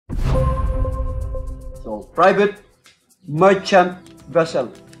So, private merchant vessel.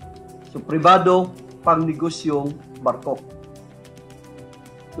 So, pribado pang negosyong barko.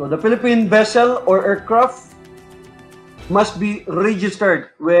 So, the Philippine vessel or aircraft must be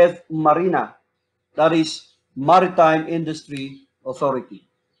registered with MARINA, that is Maritime Industry Authority.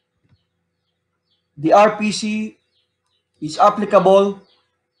 The RPC is applicable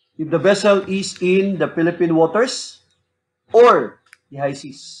if the vessel is in the Philippine waters or the high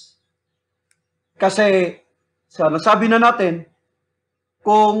seas. Kasi sa nasabi na natin,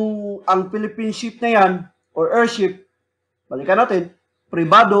 kung ang Philippine ship na yan or airship, balikan natin,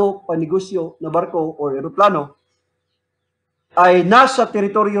 pribado, panegosyo na barko o eroplano, ay nasa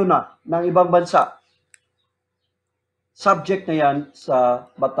teritoryo na ng ibang bansa. Subject na yan sa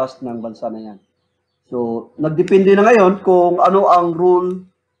batas ng bansa na yan. So, nagdepende na ngayon kung ano ang rule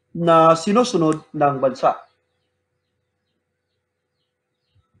na sinusunod ng bansa.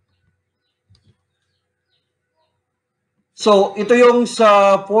 So, ito yung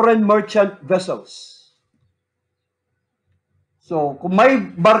sa foreign merchant vessels. So, kung may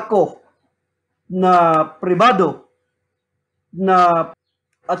barko na pribado na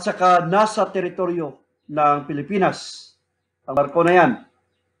at saka nasa teritoryo ng Pilipinas, ang barko na yan,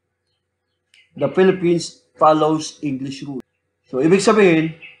 the Philippines follows English rule. So, ibig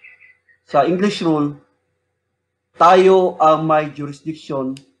sabihin, sa English rule, tayo ang may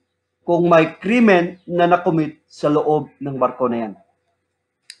jurisdiction kung may krimen na nakomit sa loob ng barko na yan.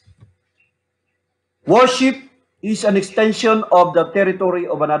 Warship is an extension of the territory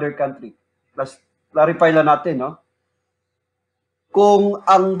of another country. Clarify lang natin, no? Kung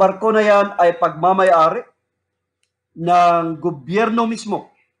ang barko na yan ay pagmamay-ari ng gobyerno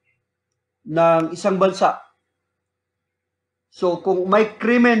mismo ng isang bansa. So, kung may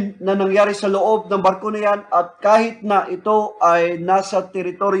krimen na nangyari sa loob ng barko na yan at kahit na ito ay nasa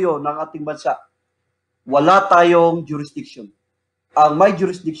teritoryo ng ating bansa, wala tayong jurisdiction. Ang may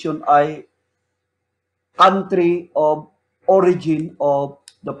jurisdiction ay country of origin of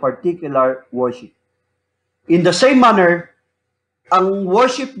the particular warship. In the same manner, ang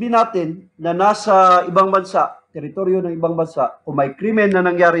warship din natin na nasa ibang bansa, teritoryo ng ibang bansa, kung may krimen na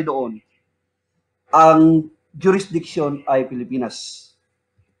nangyari doon, ang jurisdiction ay Pilipinas.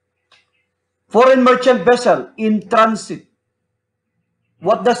 Foreign merchant vessel in transit.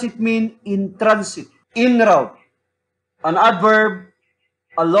 What does it mean in transit? En route. An adverb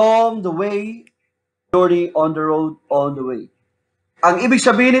along the way, journey on the road, on the way. Ang ibig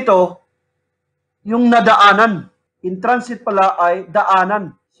sabihin nito, yung nadaanan. In transit pala ay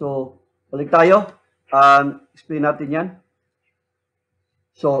daanan. So, balik tayo. Explain natin yan.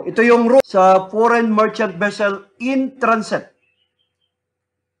 So, ito yung rule sa foreign merchant vessel in transit.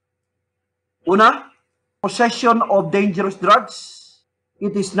 Una, possession of dangerous drugs,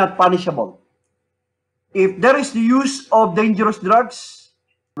 it is not punishable. If there is the use of dangerous drugs,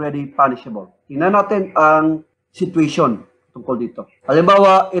 already punishable. Tingnan natin ang situation tungkol dito.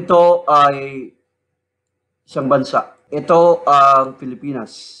 Halimbawa, ito ay isang bansa. Ito ang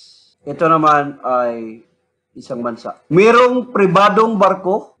Pilipinas. Ito naman ay isang bansa. Mayroong pribadong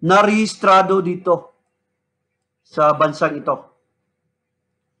barko na rehistrado dito sa bansang ito.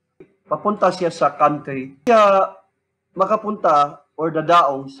 Papunta siya sa country. Siya makapunta or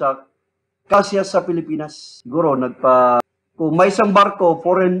dadaong sa kasya sa Pilipinas. Siguro kung may isang barko,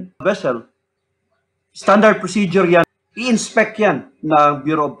 foreign vessel, standard procedure yan, i-inspect yan ng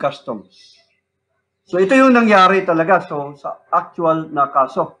Bureau of Customs. So ito yung nangyari talaga sa actual na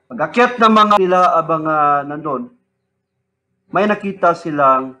kaso. Pag-akyat ng mga nila abang nandun, may nakita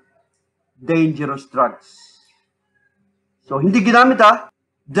silang dangerous drugs. So hindi ginamit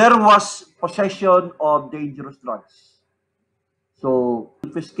there was possession of dangerous drugs. So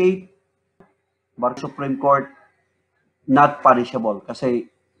confiscate, Supreme Court, not punishable kasi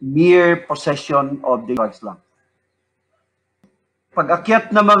mere possession of the drugs lang.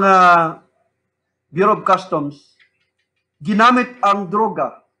 Pag-akyat ng mga Bureau of Customs, ginamit ang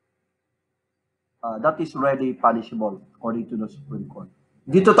droga, that is already punishable according to the Supreme Court.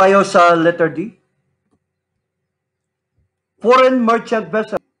 Dito tayo sa letter D. Foreign merchant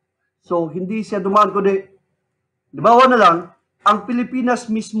vessel. So, hindi siya dumaan kundi, libawa na lang, ang Pilipinas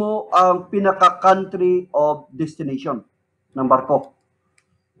mismo ang pinaka-country of destination ng barko.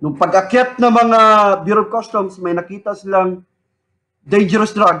 Nung pag-akyat ng mga Bureau of Customs, may nakita silang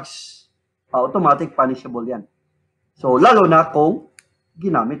dangerous drugs, automatic punishable yan. So, lalo na kung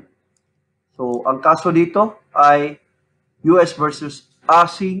ginamit. So, ang kaso dito ay US versus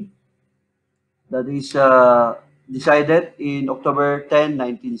ASI that is decided in October 10,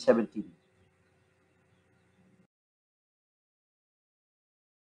 1917.